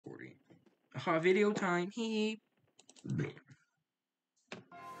Video time.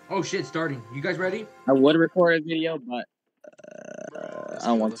 Oh shit, starting. You guys ready? I would record a video, but I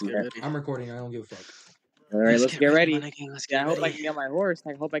don't want to yet. I'm recording. I don't give a fuck. All right, let's get ready. I hope I can get my horse.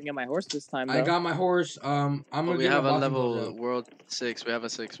 I hope I can get my horse this time. Though. I got my horse. I'm gonna we get have my a boxing gloves level out. world 6. We have a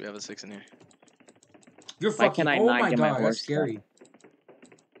 6. We have a 6 in here. You're Why fucking. can I Oh not my get my god, that's horse, scary.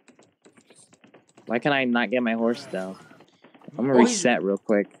 Why can I not get my horse though? I'm gonna reset real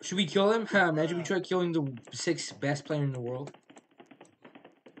quick. Should we kill him? Imagine we try killing the 6th best player in the world.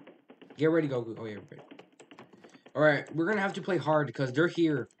 Get ready, Goku. Oh yeah, ready. All right, we're gonna have to play hard because they're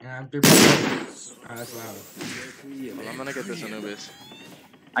here and they're. Alright, that's loud. Well, I'm gonna get this Anubis.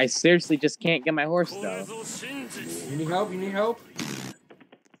 I seriously just can't get my horse though. You need help? You need help?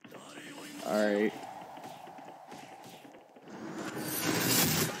 All right.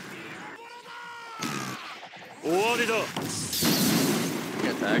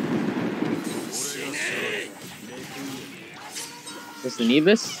 Get tagged. This the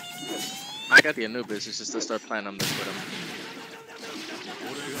Anubis? I got the Anubis. It's just to start playing on this with him.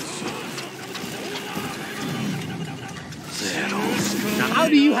 Now, how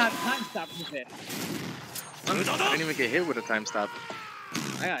do you have time stop with it? I didn't even get hit with a time stop.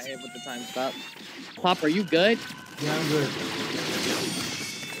 I got hit with the time stop. Pop, are you good? Yeah, I'm good.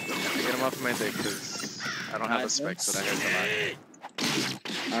 I get him off of my dick because I don't have a spec, so that hurts a lot.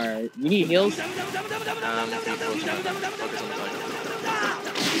 Alright, you need heals? Focus on the target.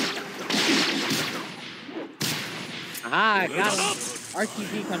 Aha, I got him.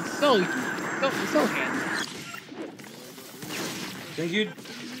 RTG comes so easy. So handy. Thank you.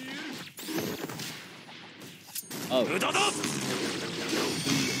 Oh.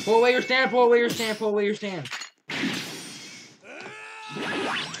 Pull away your stand, pull away your stand, pull away your stand.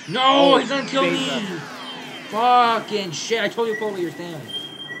 No, he's gonna kill me! Fucking shit, I told you to pull away your stand.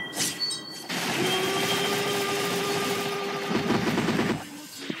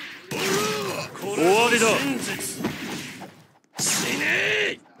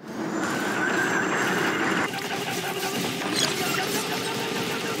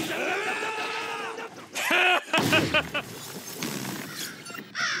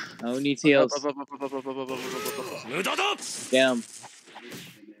 No need heals. Damn.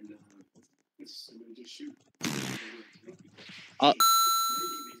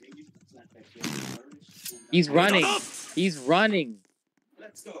 He's running. He's running.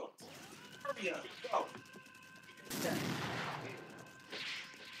 Let's go.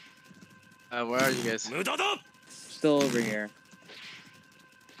 Where are you guys? Still over here.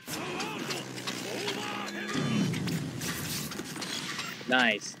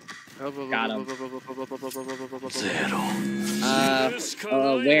 Nice. Got him.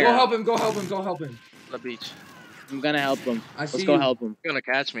 Where? Go help him, go help him, go help him. The beach. I'm gonna help him. Let's go help him. He's gonna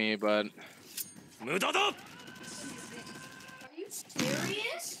catch me, but... Are you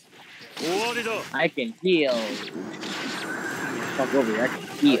serious? I can heal. Fuck over here. I can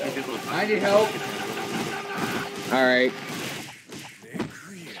heal. I need help. Alright.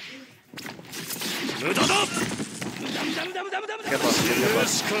 Get lost, get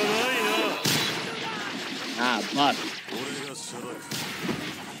lost. Ah, buck.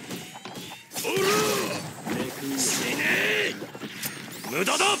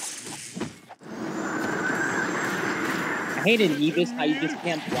 I hate in Evis how you just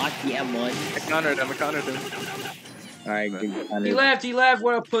can't block the M1. I countered him. Alright, good. He left,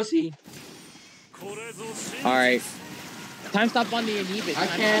 what a pussy. Alright. Time stop on the Anubis. I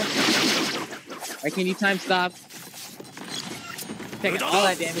can't. Why can you time stop? Take all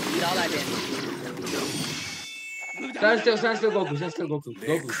that damage, eat all that damage. Stand still, Goku, Goku.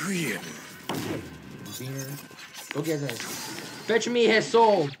 Go get that. Fetch me his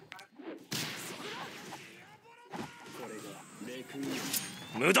soul.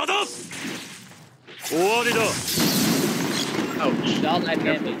 Ouch. All that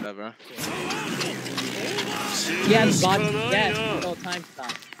damage. He has body death, no time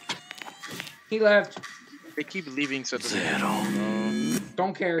stop. He left. They keep leaving, so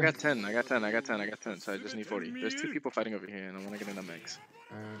Don't care. I got 10, so I just need 40. There's 2 people fighting over here, and I want to get in the mix.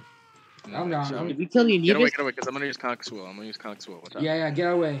 I'm not. Did we kill the Anubis? Get away, because I'm going to use Conk Swirl. Watch out. Yeah, get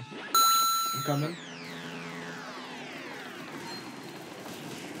away. I'm coming.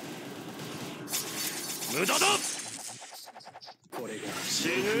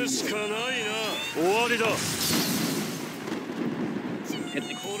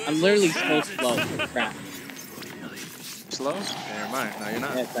 I'm literally so slow. Crap. Slow? Never mind. No, you're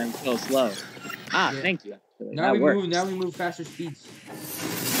not. Yes, I'm so slow. Ah, Yeah. thank you. Now we move faster speeds.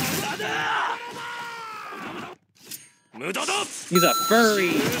 He's a furry.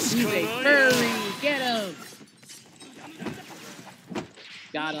 He's a furry. Get him.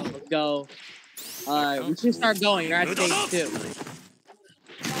 Got him. Let's go. Alright, we should start going. You're at stage 2.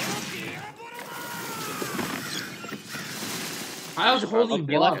 I was holding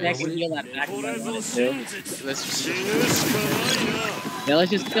Okay, block. let's actually heal that back if I wanted to. Yeah,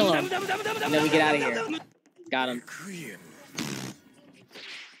 let's just kill him. And then we get out of here. Got him.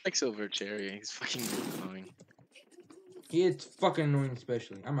 Like Silver Cherry, he's fucking annoying. It's fucking annoying,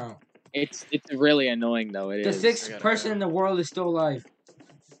 especially. I'm out. It's really annoying though. It The is. sixth person in the world is still alive.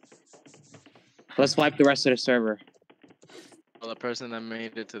 Let's wipe the rest of the server. Well, the person that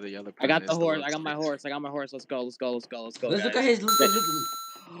made it to the other. I got the horse. I got my horse. I got my horse. Let's go. Let's go. Let's go. Let's go. Let's guys. look at his.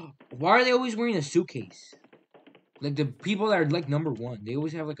 Look. Why are they always wearing a suitcase? Like the people that are like number 1, they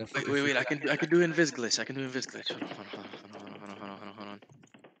always have like a. Wait. I can do invis glitch. I can do invis glitch. Hold on.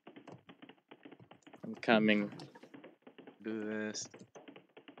 I'm coming. Do this.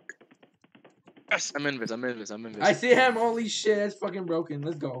 Yes, I'm invis. I see him. Holy shit, that's fucking broken.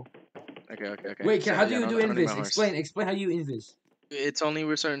 Let's go. Okay. Wait, So, how do you do I don't need my invis? horse. Explain how you invis. It's only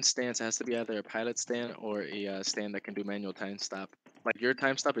with certain stands. It has to be either a pilot stand or a stand that can do manual time stop. Like your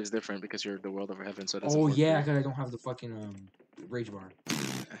time stop is different because you're the world over heaven, so it doesn't Oh work yeah, for because I don't have the fucking rage bar.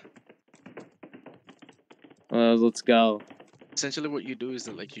 Let's go. Essentially, what you do is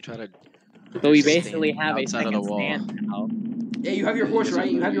that like you try to. So we stand basically have a outside of second the wall. stand now. Yeah, you have your horse, right?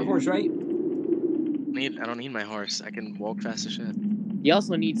 You have your horse, right? I don't need my horse. I can walk fast as shit. He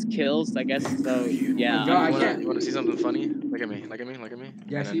also needs kills, I guess. So yeah. God, I can't. You wanna see something funny? Look at me.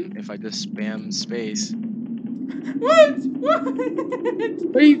 Yeah, And I see then if I just spam space. What?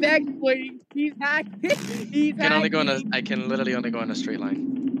 He's hacking. He's hacking. He's I can literally only go in a straight line.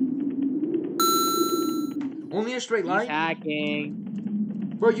 Only a straight He's line? hacking.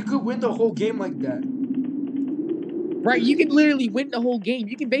 Bro, you could win the whole game like that. Right, you can literally win the whole game.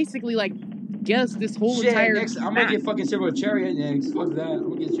 You can basically like guess this whole Shit, entire. next, I'm gonna get fucking Silver Chariot next. Fuck that. I'm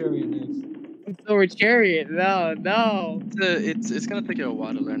gonna get Chariot next. Silver Chariot. No. It's gonna take you a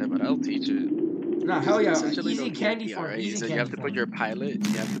while to learn it, but I'll teach it. Nah, hell yeah. Essentially, Easy don't candy get farm. right? Easy So candy you have to put your pilot.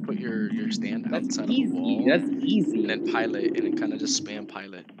 You have to put your stand That's outside easy. of the wall. That's easy. And then pilot, and then kind of just spam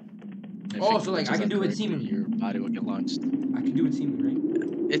pilot. And Oh, if it so, like, I glitches can do it correctly, seemingly. your body will get launched. I can do it seemingly, right?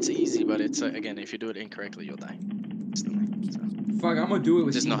 It's easy, but it's again, if you do it incorrectly, you'll die. Instantly. So. Fuck, I'm gonna do it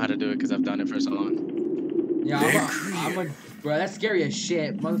with Just know how to do it because I've done it for so long. Yeah, I'm a, bro, that's scary as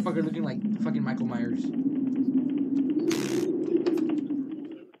shit. Motherfucker looking like fucking Michael Myers.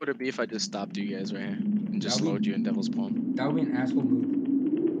 What would it be if I just stopped you guys right here and just That'd be- slowed you in Devil's Palm? That would be an asshole move.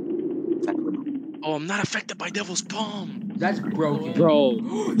 Oh, I'm not affected by Devil's Palm. That's broken. Bro.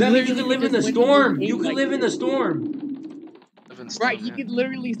 That means you can Literally live in the just win storm. game You can like live in the this. storm. Right, you could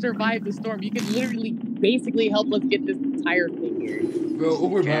literally survive the storm. You could literally basically help us get this entire thing here. Bro, Yeah, you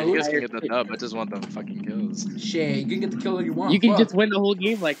overpowered. guys can get the dub. I just want the fucking kills. Shit, you can get the kill that you want. You can Fuck. just win the whole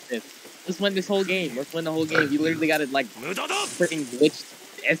game like this. Let's win this whole game. Let's win the whole game. You literally got to like freaking glitched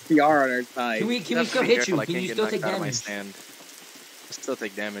SPR on our side. Can we Have still to be hit you? careful, I Can can't you get still knocked take out of my damage? stand. I still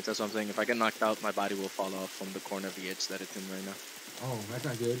take damage. That's what I'm saying. If I get knocked out, my body will fall off from the corner of the edge that it's in right now. Oh, that's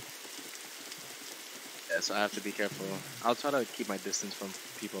not good. Yeah, so I have to be careful. I'll try to keep my distance from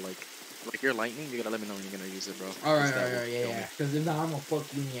people like your lightning. You gotta let me know when you're gonna use it, bro. Alright, That will kill me. yeah. Because if not, I'm gonna fuck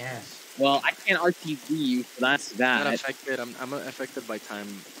you in the ass. Well, I can't RTZ you, so that's I'm that. not affected. I'm affected by time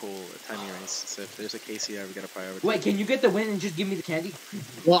erase. So if there's a case here, we gotta prioritize. Wait, can you get the win and just give me the candy?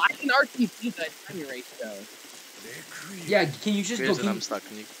 Well, I can RTZ the time erase though. Yeah, can you just Here's go? it, I'm stuck.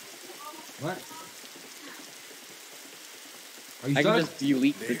 Can you? What? Are you I can stuck? just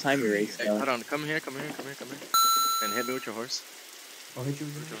delete the time erase Hey, though. hold on. Come here. And hit me with your horse. I'll hit you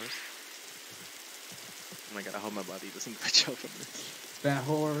With with your horse. Oh my god, I hope my body doesn't glitch out from this. Fat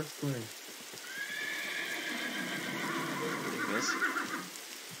whore. Clear. Miss.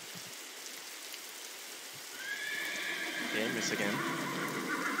 Okay, miss again.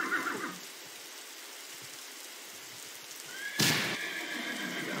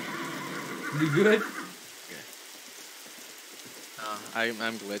 You good?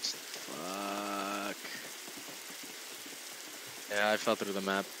 I'm glitched. Fuck. Yeah, I fell through the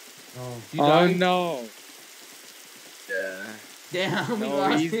map. Oh, you Oh died? no! Yeah. Damn, we No,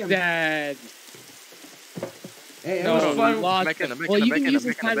 lost he's him. dead. Hey, it No, was we fun. lost Back in, him. back Well, in, you back can in, use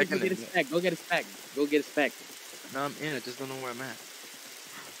this back in, time to back go in. get a spec. Go get a spec. Go get a spec. No, I'm in. I just don't know where I'm at.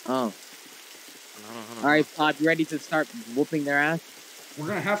 Oh. Hold on. Alright, Pop, you ready to start whooping their ass? We're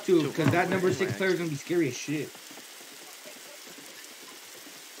gonna have to, Dude, because that number where 6 am I player is gonna be scary as shit.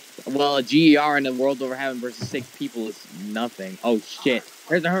 Well, a GER in the world over heaven versus 6 people is nothing. Oh shit.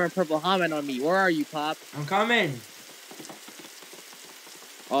 There's a Hermit Purple Hammond on me. Where are you, Pop? I'm coming.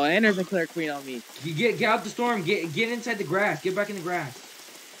 Oh, and there's a killer queen on me. You get out the storm. Get inside the grass. Get back in the grass.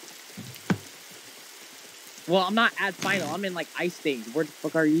 Well, I'm not at final. I'm in like ice stage. Where the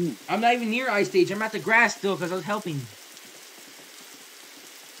fuck are you? I'm not even near ice stage. I'm at the grass still because I was helping.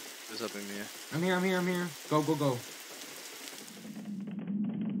 Who's helping me? I'm here. Go.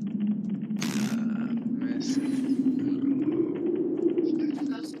 Miss.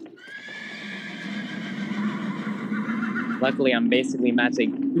 Luckily, I'm basically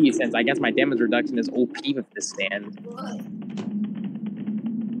matching P since I guess my damage reduction is OP with this stand.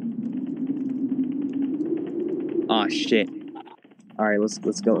 Oh shit! All right, let's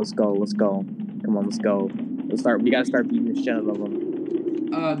go. Come on, let's go. Let's start. We gotta start beating the shit out of them.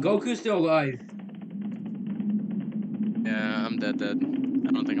 Goku's still alive. Yeah, I'm dead. I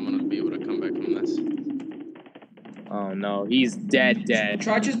don't think I'm gonna be able to come back from this. Oh no, he's dead.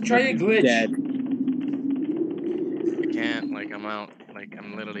 Try a glitch. Dead. I can't. Like I'm out. Like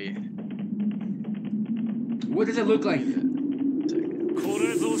I'm literally. What does it look like?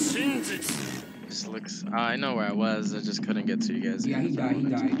 This looks. I know where I was. I just couldn't get to you guys. Yeah, he died.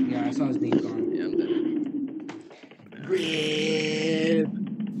 Yeah, I saw his name gone. Yeah, I'm dead. RIP.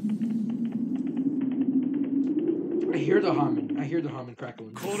 I hear the Hammond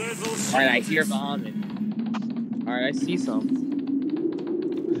crackling. Alright, I hear Bahamut. Alright, I see some.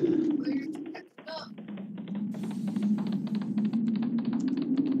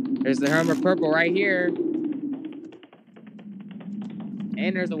 There's the Hermit Purple right here.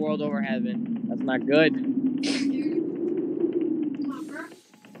 And there's the World Over Heaven. That's not good.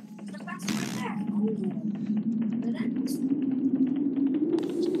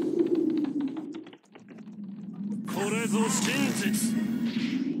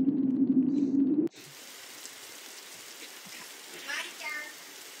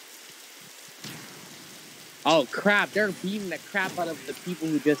 Oh crap, they're beating the crap out of the people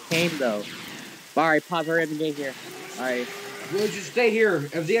who just came though. Alright, pop, hurry up and get here. Alright. We'll just stay here.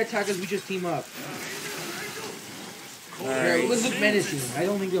 If they attack us, we just team up. Alright, let's look menacing. I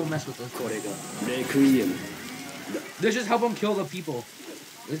don't think they'll mess with us. Let's just help them kill the people.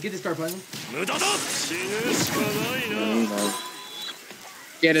 Let's get to start playing them.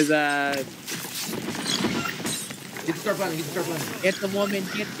 Get his Get to start playing. Get the woman,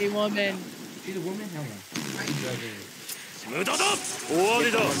 She's a woman? Hell no.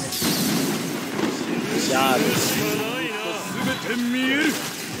 God.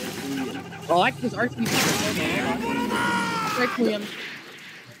 Oh, I like this RC. Requiem.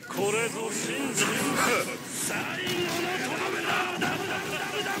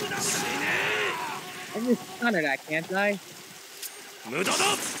 I just counter that, can't I? Oh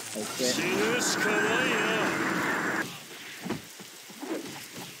shit.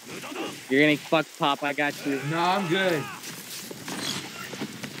 You're getting fucked, Pop. I got you. No, I'm good.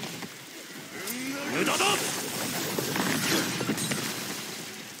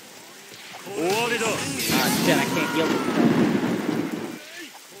 Ah, shit, I can't heal myself.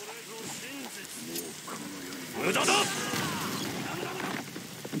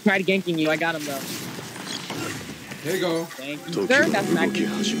 He tried ganking you. I got him, though. There you go. Thank you, sir. That's not good.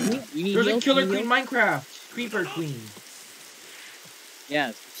 You need There's heals? a killer You need queen heals? Minecraft. Creeper queen.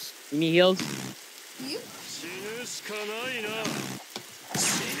 Yes. You need heals?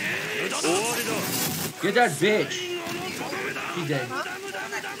 Get that bitch. She's dead.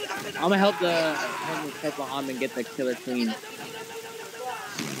 I'm gonna help the Purple Hammond get the killer queen.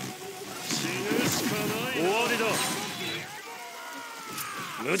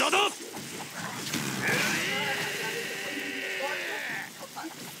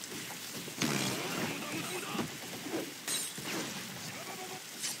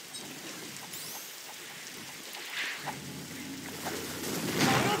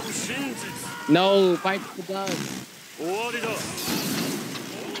 No, fight the dust.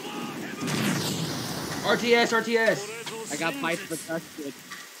 RTS. I got fight for dusted.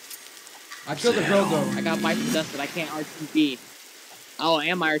 I killed the girl though. I got fight for dusted. I can't RTD. Oh,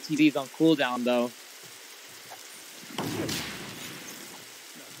 and my RTD's on cooldown though.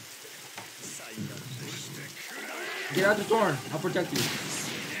 Get out the storm. I'll protect you.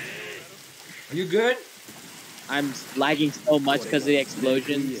 Are you good? I'm lagging so much because of the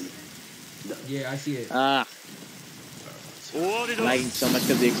explosions. Yeah, I see it. Lagging so much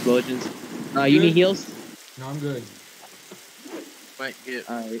because of the explosions. You need heals? No, I'm good. Might get.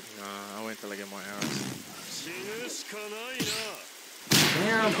 Alright. I'll wait till I get more arrows.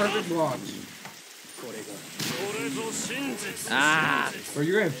 Damn, perfect blocks. Bro,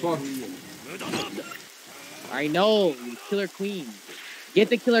 you're getting fucked. I know. Killer Queen. Get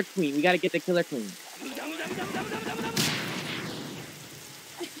the Killer Queen. We gotta get the Killer Queen.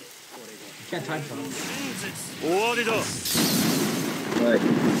 Can't time stop. But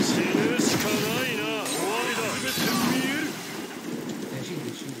Yeah, she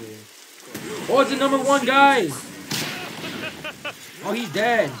did. Oh, it's a number 1, guys! Oh, he's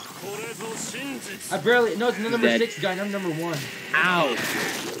dead. I barely. No, it's the number dead. 6 guy, not number 1. ow!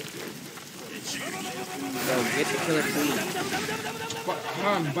 Yo, get the killer queen. Fuck,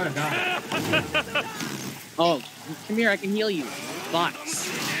 I'm about to die. Oh, come here, I can heal you. Fuck.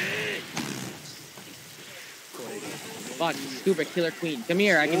 Fuck, stupid killer queen. Come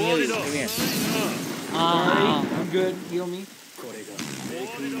here, I can heal you. Come here. Alright, I'm good. Heal me.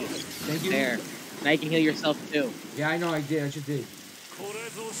 Thank you. There. Now you can heal yourself too. Yeah, I know I did. I just did.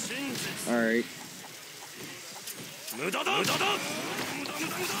 Alright.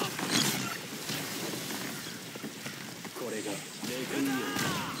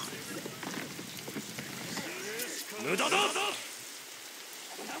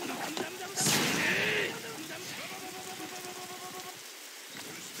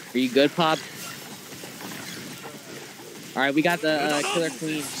 Are you good, Pop? Alright, we got the killer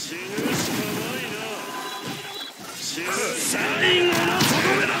queen.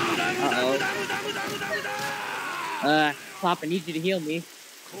 Uh-oh. Pop, I need you to heal me.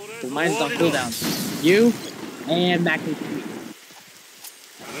 Cause mine's on cooldown. You and Mac and Queen.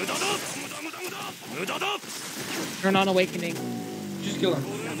 Turn on awakening. Just kill him.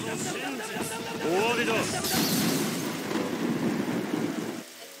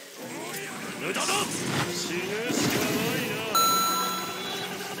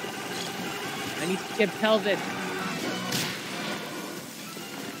 I need to skip pelvis.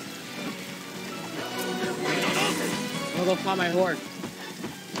 I'm gonna go find my horse.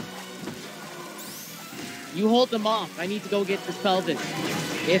 You hold them off. I need to go get this pelvis.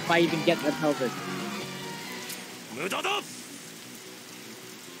 If I even get the pelvis.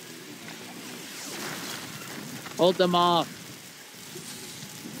 Hold them off.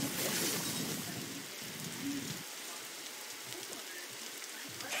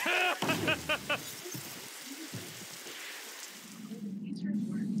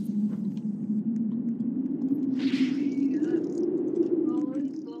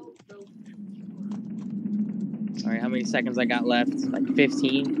 Sorry, how many seconds I got left? Like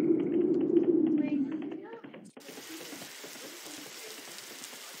 15?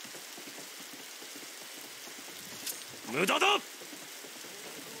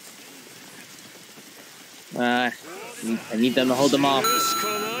 I need them to hold them off.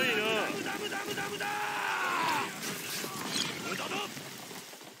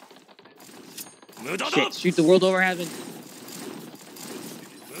 Shit, shoot the world over heaven.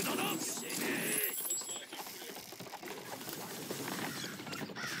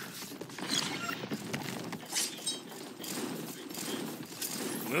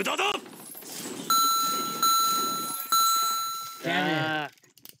 Damn it.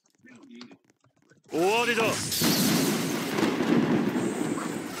 終わりだ。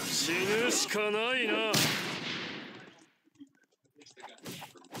死ぬしかないな。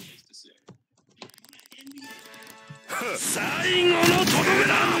最後のとどめ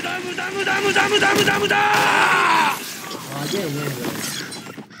だ。無駄無駄無駄無駄無駄無駄無駄。Oh, I didn't win, though.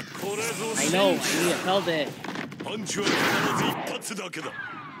 I know, I need to tell this. パンチは必ず一発だけだ。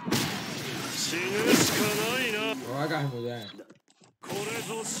死ぬしかないな。 Oh, I got him with that. これ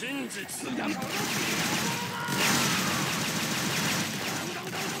ぞ真実だ。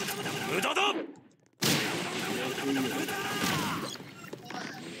無駄だ。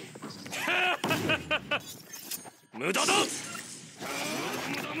無駄だ。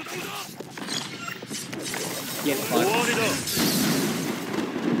 Get 終わ fucked. りだ。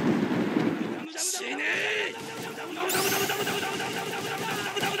死ねえ。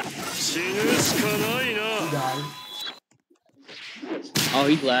死ぬしかないな。 He died. Oh,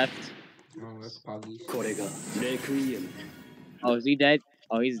 he left. Oh, that's Poggies. これがレクイエム。 Oh, is he dead?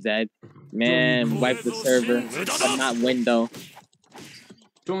 Oh, he's dead. Man, wipe the server. But not window.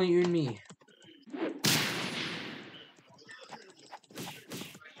 It's only you and me.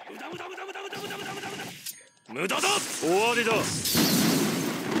 I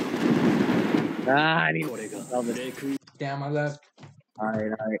need to tell this. Damn, I left.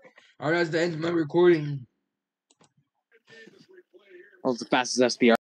 Alright. Alright, that's the end of my recording. That was the fastest SPR.